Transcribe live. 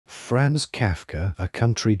Franz Kafka, A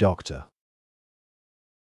Country Doctor.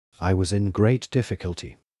 I was in great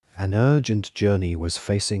difficulty. An urgent journey was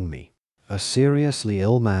facing me. A seriously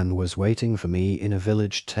ill man was waiting for me in a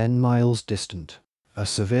village 10 miles distant. A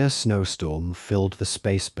severe snowstorm filled the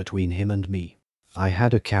space between him and me. I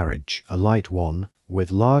had a carriage, a light one, with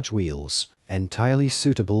large wheels, entirely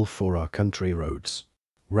suitable for our country roads.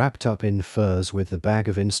 Wrapped up in furs with the bag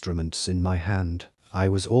of instruments in my hand, I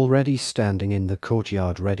was already standing in the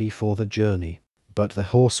courtyard ready for the journey. But the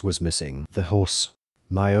horse was missing. The horse.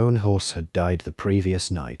 My own horse had died the previous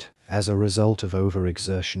night, as a result of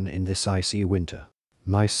overexertion in this icy winter.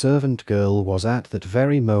 My servant girl was at that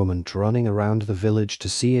very moment running around the village to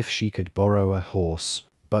see if she could borrow a horse,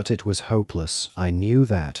 but it was hopeless. I knew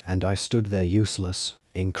that, and I stood there useless,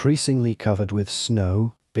 increasingly covered with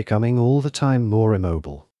snow, becoming all the time more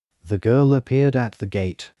immobile. The girl appeared at the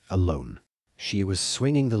gate, alone. She was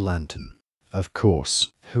swinging the lantern. Of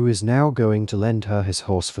course, who is now going to lend her his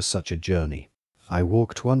horse for such a journey? I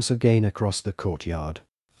walked once again across the courtyard.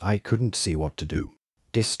 I couldn't see what to do.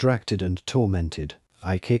 Distracted and tormented,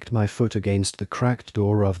 I kicked my foot against the cracked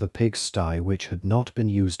door of the pigsty which had not been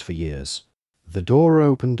used for years. The door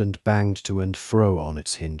opened and banged to and fro on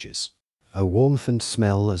its hinges. A warmth and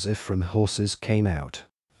smell as if from horses came out.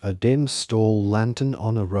 A dim stall lantern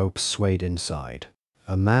on a rope swayed inside.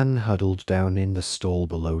 A man huddled down in the stall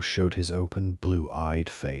below showed his open, blue-eyed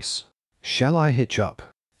face. "Shall I hitch up?"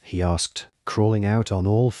 he asked, crawling out on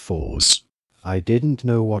all fours. I didn't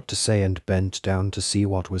know what to say and bent down to see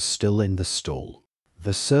what was still in the stall.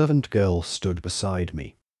 The servant girl stood beside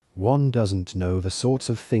me. "One doesn't know the sorts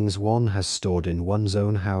of things one has stored in one's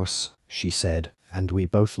own house," she said, and we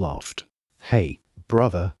both laughed. "Hey,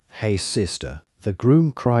 brother, hey sister," the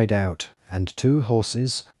groom cried out, and 2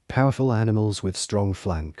 horses, powerful animals with strong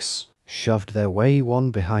flanks, shoved their way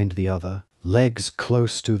one behind the other, legs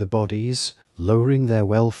close to the bodies, lowering their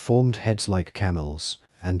well-formed heads like camels,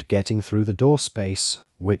 and getting through the door space,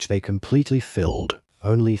 which they completely filled,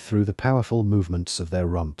 only through the powerful movements of their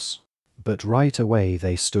rumps. But right away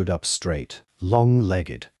they stood up straight,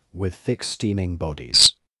 long-legged, with thick steaming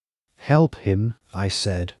bodies. "Help him," I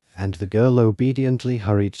said, and the girl obediently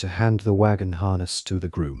hurried to hand the wagon harness to the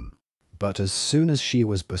groom. But as soon as she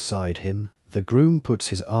was beside him, the groom puts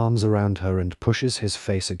his arms around her and pushes his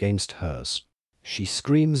face against hers. She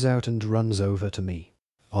screams out and runs over to me.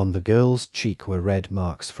 On the girl's cheek were red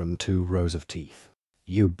marks from 2 rows of teeth.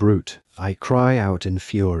 "You brute," I cry out in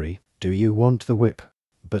fury, "do you want the whip?"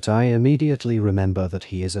 But I immediately remember that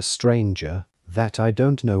he is a stranger, that I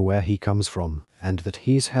don't know where he comes from, and that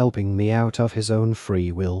he's helping me out of his own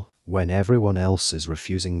free will, when everyone else is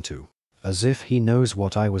refusing to. As if he knows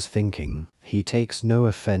what I was thinking, he takes no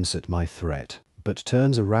offense at my threat, but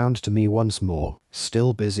turns around to me once more,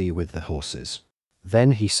 still busy with the horses.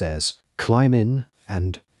 Then he says, "Climb in,"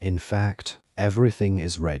 and, in fact, everything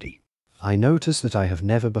is ready. I notice that I have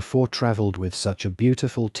never before traveled with such a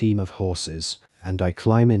beautiful team of horses, and I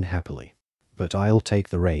climb in happily. But I'll take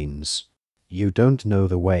the reins. "You don't know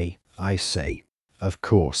the way," I say. "Of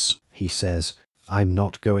course," he says, "I'm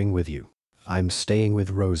not going with you. I'm staying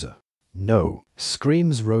with Rosa." "No,"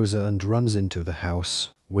 screams Rosa and runs into the house,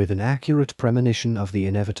 with an accurate premonition of the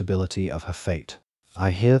inevitability of her fate.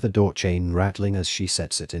 I hear the door chain rattling as she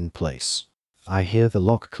sets it in place. I hear the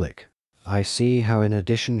lock click. I see how in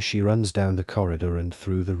addition she runs down the corridor and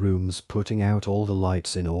through the rooms, putting out all the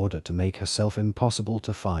lights in order to make herself impossible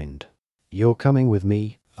to find. "You're coming with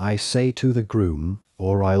me," I say to the groom,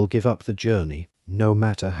 "or I'll give up the journey, no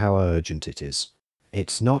matter how urgent it is.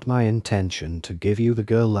 It's not my intention to give you the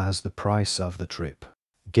girl as the price of the trip."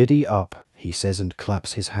 "Giddy up," he says and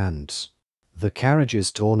claps his hands. The carriage is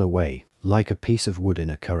torn away, like a piece of wood in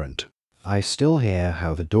a current. I still hear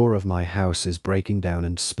how the door of my house is breaking down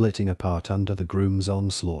and splitting apart under the groom's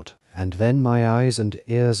onslaught, and then my eyes and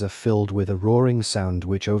ears are filled with a roaring sound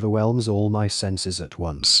which overwhelms all my senses at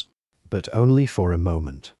once. But only for a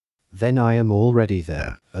moment. Then I am already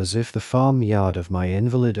there, as if the farmyard of my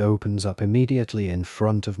invalid opens up immediately in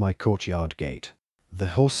front of my courtyard gate. The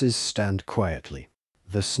horses stand quietly.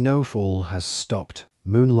 The snowfall has stopped,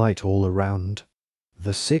 moonlight all around.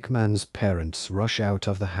 The sick man's parents rush out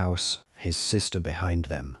of the house, his sister behind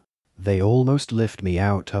them. They almost lift me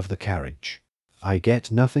out of the carriage. I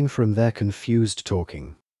get nothing from their confused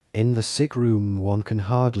talking. In the sick room one can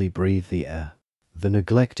hardly breathe the air. The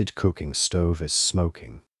neglected cooking stove is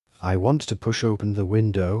smoking. I want to push open the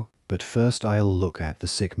window, but first I'll look at the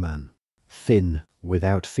sick man. Thin,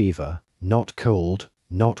 without fever, not cold,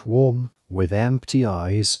 not warm, with empty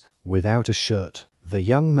eyes, without a shirt. The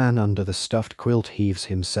young man under the stuffed quilt heaves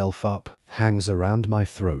himself up, hangs around my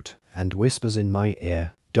throat, and whispers in my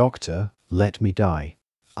ear, Doctor, let me die.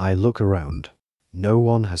 I look around. No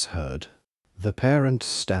one has heard. The parents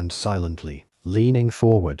stand silently, leaning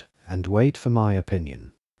forward, and wait for my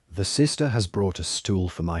opinion. The sister has brought a stool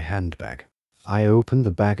for my handbag. I open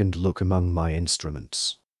the bag and look among my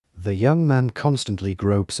instruments. The young man constantly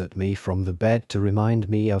gropes at me from the bed to remind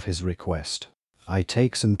me of his request. I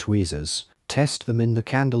take some tweezers, test them in the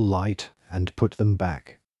candlelight, and put them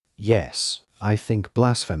back. Yes, I think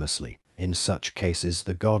blasphemously. In such cases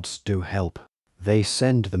the gods do help. They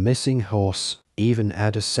send the missing horse, even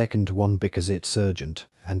add a second one because it's urgent,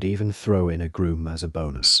 and even throw in a groom as a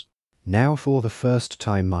bonus. Now for the first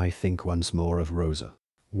time I think once more of Rosa.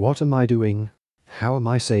 What am I doing? How am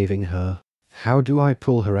I saving her? How do I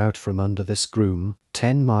pull her out from under this groom,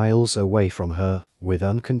 10 miles away from her, with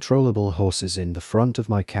uncontrollable horses in the front of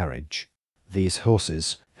my carriage? These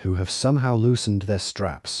horses, who have somehow loosened their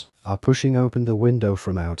straps, are pushing open the window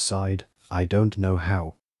from outside. I don't know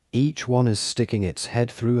how. Each one is sticking its head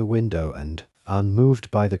through a window and, unmoved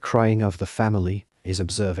by the crying of the family, is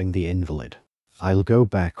observing the invalid. I'll go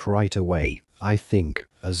back right away, I think,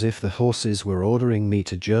 as if the horses were ordering me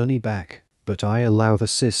to journey back, but I allow the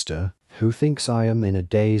sister, who thinks I am in a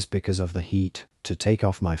daze because of the heat, to take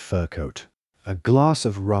off my fur coat. A glass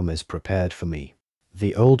of rum is prepared for me.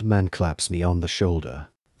 The old man claps me on the shoulder.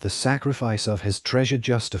 The sacrifice of his treasure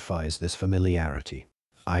justifies this familiarity.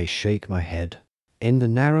 I shake my head. In the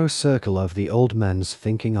narrow circle of the old man's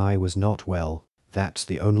thinking I was not well, that's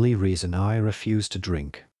the only reason I refuse to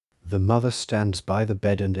drink. The mother stands by the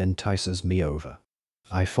bed and entices me over.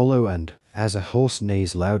 I follow and, as a horse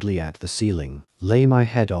neighs loudly at the ceiling, lay my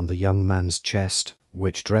head on the young man's chest,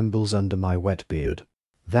 which trembles under my wet beard.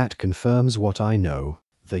 That confirms what I know.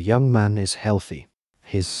 The young man is healthy.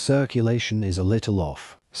 His circulation is a little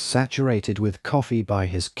off, saturated with coffee by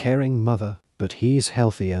his caring mother, but he's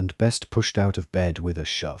healthy and best pushed out of bed with a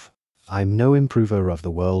shove. I'm no improver of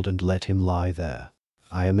the world and let him lie there.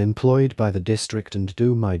 I am employed by the district and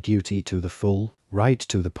do my duty to the full, right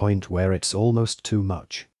to the point where it's almost too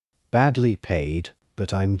much. Badly paid,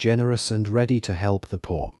 but I'm generous and ready to help the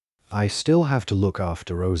poor. I still have to look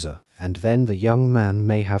after Rosa, and then the young man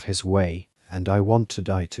may have his way, and I want to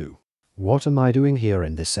die too. What am I doing here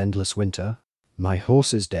in this endless winter? My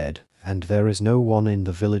horse is dead, and there is no one in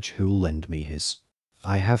the village who'll lend me his.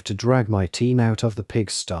 I have to drag my team out of the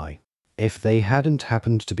pigsty. If they hadn't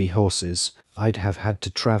happened to be horses, I'd have had to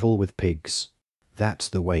travel with pigs. That's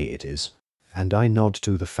the way it is. And I nod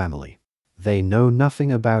to the family. They know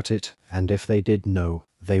nothing about it, and if they did know,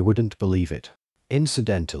 they wouldn't believe it.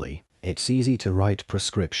 Incidentally, it's easy to write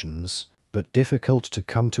prescriptions, but difficult to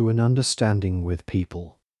come to an understanding with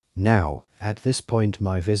people. Now, at this point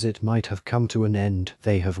my visit might have come to an end.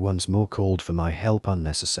 They have once more called for my help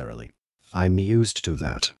unnecessarily. I'm used to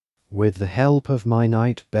that. With the help of my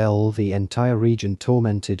night bell the entire region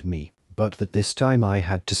tormented me, but that this time I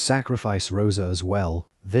had to sacrifice Rosa as well,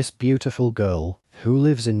 this beautiful girl, who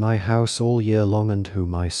lives in my house all year long and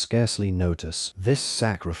whom I scarcely notice. This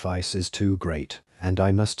sacrifice is too great, and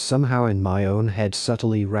I must somehow in my own head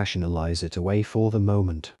subtly rationalize it away for the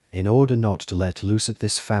moment, in order not to let loose at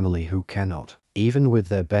this family who cannot, even with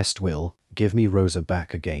their best will, give me Rosa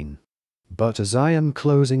back again. But as I am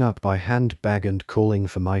closing up my handbag and calling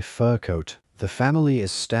for my fur coat, the family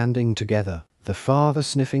is standing together, the father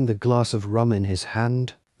sniffing the glass of rum in his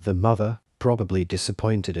hand, the mother, probably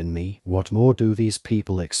disappointed in me. What more do these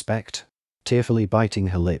people expect? Tearfully biting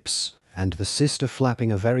her lips, and the sister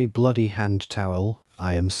flapping a very bloody hand towel.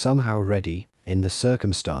 I am somehow ready, in the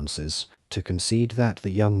circumstances, to concede that the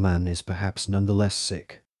young man is perhaps nonetheless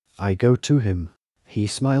sick. I go to him. He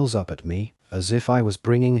smiles up at me, as if I was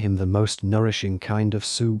bringing him the most nourishing kind of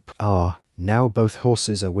soup. Ah, now both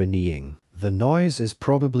horses are whinnying. The noise is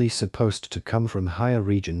probably supposed to come from higher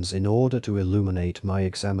regions in order to illuminate my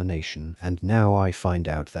examination, and now I find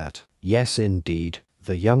out that, yes indeed,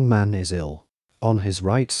 the young man is ill. On his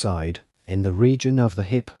right side, in the region of the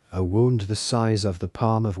hip, a wound the size of the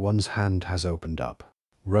palm of one's hand has opened up.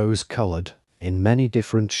 Rose-colored, in many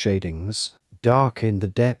different shadings, dark in the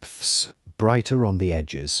depths, brighter on the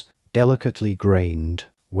edges, delicately grained,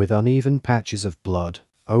 with uneven patches of blood,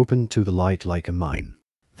 open to the light like a mine.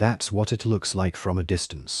 That's what it looks like from a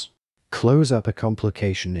distance. Close up a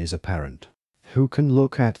complication is apparent. Who can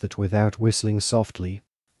look at that without whistling softly?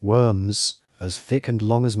 Worms, as thick and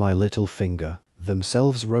long as my little finger,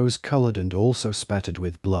 themselves rose-colored and also spattered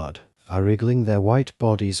with blood, are wriggling their white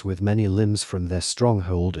bodies with many limbs from their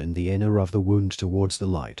stronghold in the inner of the wound towards the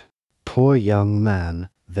light. Poor young man,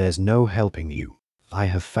 there's no helping you. I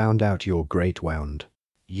have found out your great wound.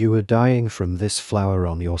 You are dying from this flower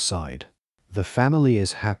on your side. The family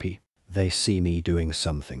is happy. They see me doing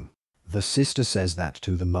something. The sister says that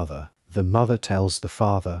to the mother tells the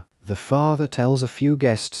father tells a few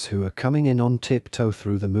guests who are coming in on tiptoe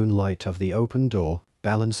through the moonlight of the open door,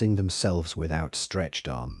 balancing themselves with outstretched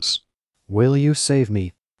arms. "Will you save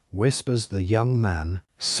me?" whispers the young man,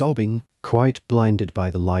 sobbing, quite blinded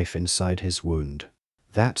by the life inside his wound.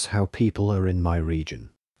 That's how people are in my region.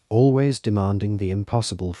 Always demanding the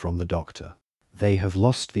impossible from the doctor. They have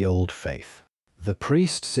lost the old faith. The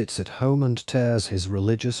priest sits at home and tears his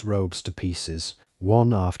religious robes to pieces,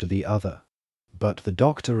 one after the other. But the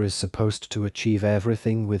doctor is supposed to achieve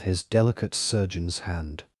everything with his delicate surgeon's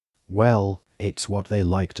hand. Well, it's what they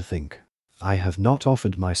like to think. I have not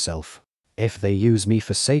offered myself. If they use me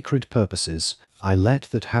for sacred purposes, I let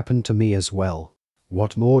that happen to me as well.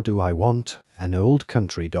 What more do I want? An old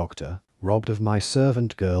country doctor, robbed of my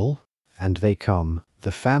servant girl? And they come,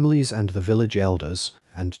 the families and the village elders,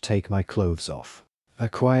 and take my clothes off. A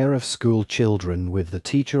choir of school children with the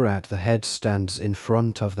teacher at the head stands in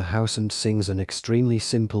front of the house and sings an extremely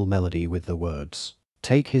simple melody with the words,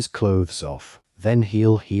 "Take his clothes off, then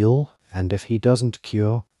he'll heal, and if he doesn't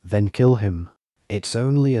cure, then kill him. It's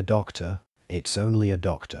only a doctor, it's only a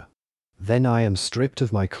doctor." Then I am stripped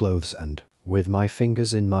of my clothes and, with my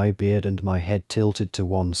fingers in my beard and my head tilted to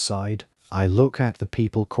one side, I look at the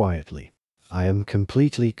people quietly. I am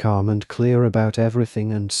completely calm and clear about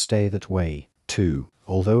everything and stay that way, too,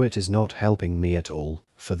 although it is not helping me at all,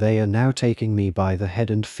 for they are now taking me by the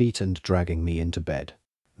head and feet and dragging me into bed.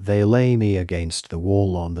 They lay me against the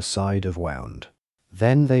wall on the side of wound.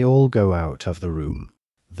 Then they all go out of the room.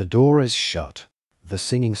 The door is shut. The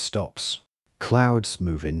singing stops. Clouds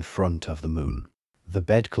move in front of the moon. The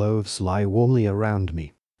bedclothes lie warmly around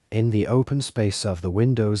me. In the open space of the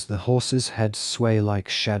windows the horses' heads sway like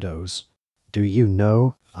shadows. "Do you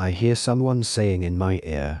know," I hear someone saying in my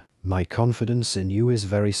ear, "my confidence in you is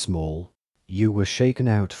very small. You were shaken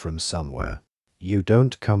out from somewhere. You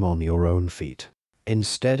don't come on your own feet.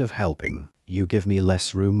 Instead of helping, you give me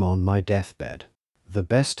less room on my deathbed. The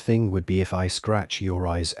best thing would be if I scratch your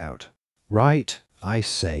eyes out." Right, I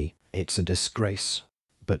say, it's a disgrace.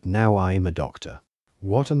 But now I'm a doctor.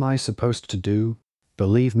 What am I supposed to do?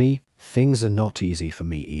 Believe me, things are not easy for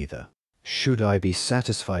me either. Should I be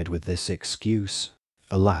satisfied with this excuse?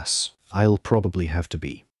 Alas, I'll probably have to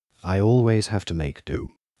be. I always have to make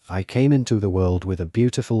do. I came into the world with a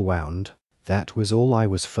beautiful wound. That was all I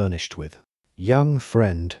was furnished with. Young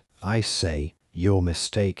friend, I say, your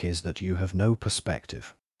mistake is that you have no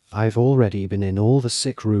perspective. I've already been in all the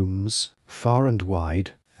sick rooms, far and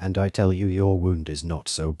wide, and I tell you your wound is not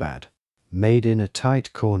so bad. Made in a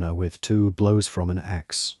tight corner with 2 blows from an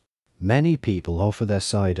axe. Many people offer their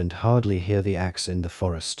side and hardly hear the axe in the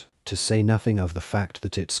forest, to say nothing of the fact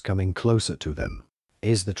that it's coming closer to them.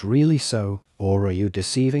 Is that really so, or are you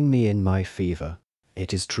deceiving me in my fever?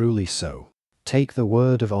 It is truly so. Take the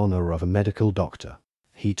word of honor of a medical doctor.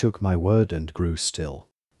 He took my word and grew still.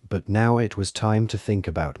 But now it was time to think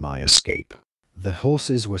about my escape. The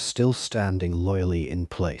horses were still standing loyally in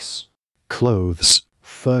place. Clothes,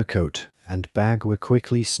 fur coat, and bag were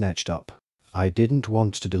quickly snatched up. I didn't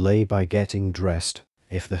want to delay by getting dressed.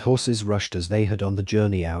 If the horses rushed as they had on the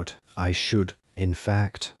journey out, I should, in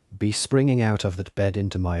fact, be springing out of that bed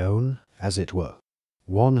into my own, as it were.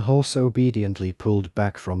 One horse obediently pulled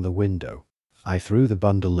back from the window. I threw the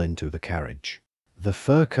bundle into the carriage. The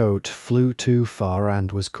fur coat flew too far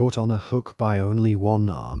and was caught on a hook by only one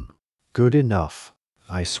arm. Good enough.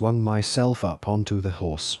 I swung myself up onto the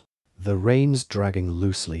horse. The reins dragging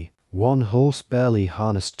loosely, one horse barely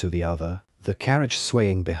harnessed to the other, the carriage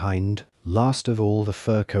swaying behind, last of all the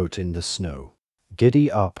fur coat in the snow.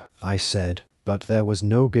 "Giddy up," I said, but there was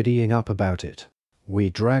no giddying up about it. We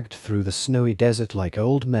dragged through the snowy desert like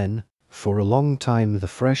old men. For a long time the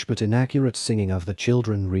fresh but inaccurate singing of the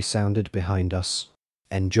children resounded behind us.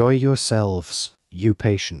 "Enjoy yourselves, you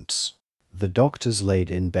patients. The doctor's laid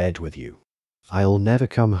in bed with you. I'll never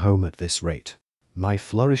come home at this rate. My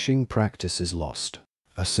flourishing practice is lost.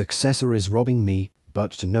 A successor is robbing me,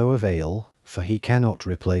 but to no avail, for he cannot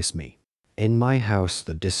replace me. In my house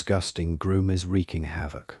the disgusting groom is wreaking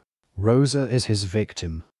havoc. Rosa is his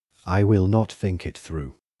victim. I will not think it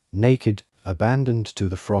through. Naked, abandoned to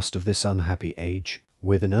the frost of this unhappy age,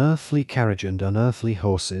 with an earthly carriage and unearthly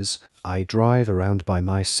horses, I drive around by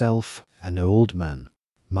myself, an old man.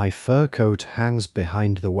 My fur coat hangs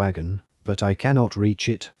behind the wagon, but I cannot reach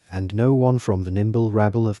it, and no one from the nimble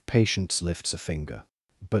rabble of patients lifts a finger.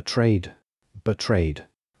 Betrayed. Betrayed.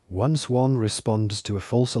 Once one responds to a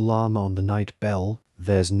false alarm on the night bell,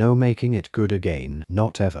 there's no making it good again,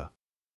 not ever.